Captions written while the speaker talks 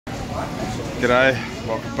G'day,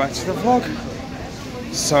 welcome back to the vlog.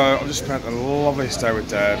 So I've just spent a lovely stay with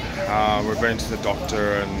Dad. We've been to the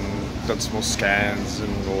doctor and done some more scans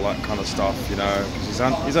and all that kind of stuff, you know, because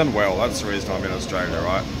he's unwell. That's the reason I'm in Australia,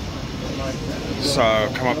 right? So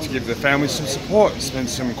I've come up to give the family some support, spend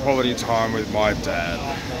some quality time with my dad.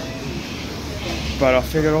 But I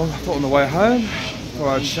thought on the way home,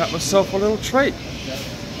 I'd shout myself a little treat.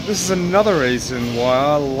 This is another reason why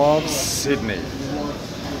I love Sydney.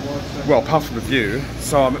 Well, apart from the view.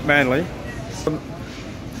 So I'm at Manly,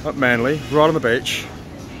 right on the beach.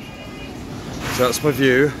 So that's my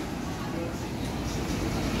view.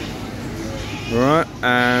 Right,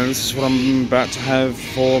 and this is what I'm about to have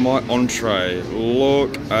for my entree.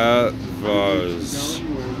 Look at those.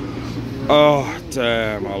 Oh,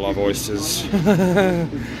 damn, I love oysters.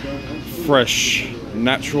 Fresh,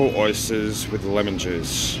 natural oysters with lemon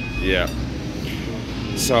juice. Yeah.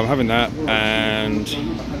 So I'm having that, and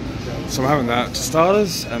so I'm having that to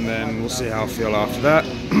starters, and then we'll see how I feel after that.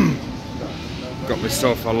 Got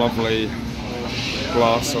myself a lovely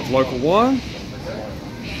glass of local wine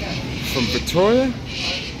from Victoria. Well,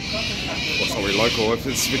 it's not really local if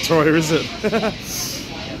it's Victoria, is it?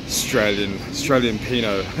 Australian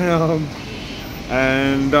Pinot. Yeah,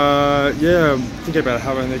 I'm thinking about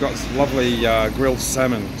having, they've got lovely grilled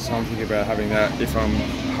salmon, so I'm thinking about having that if I'm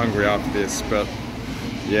hungry after this, but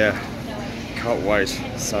yeah, can't wait.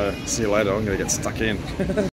 So see you later, I'm gonna get stuck in.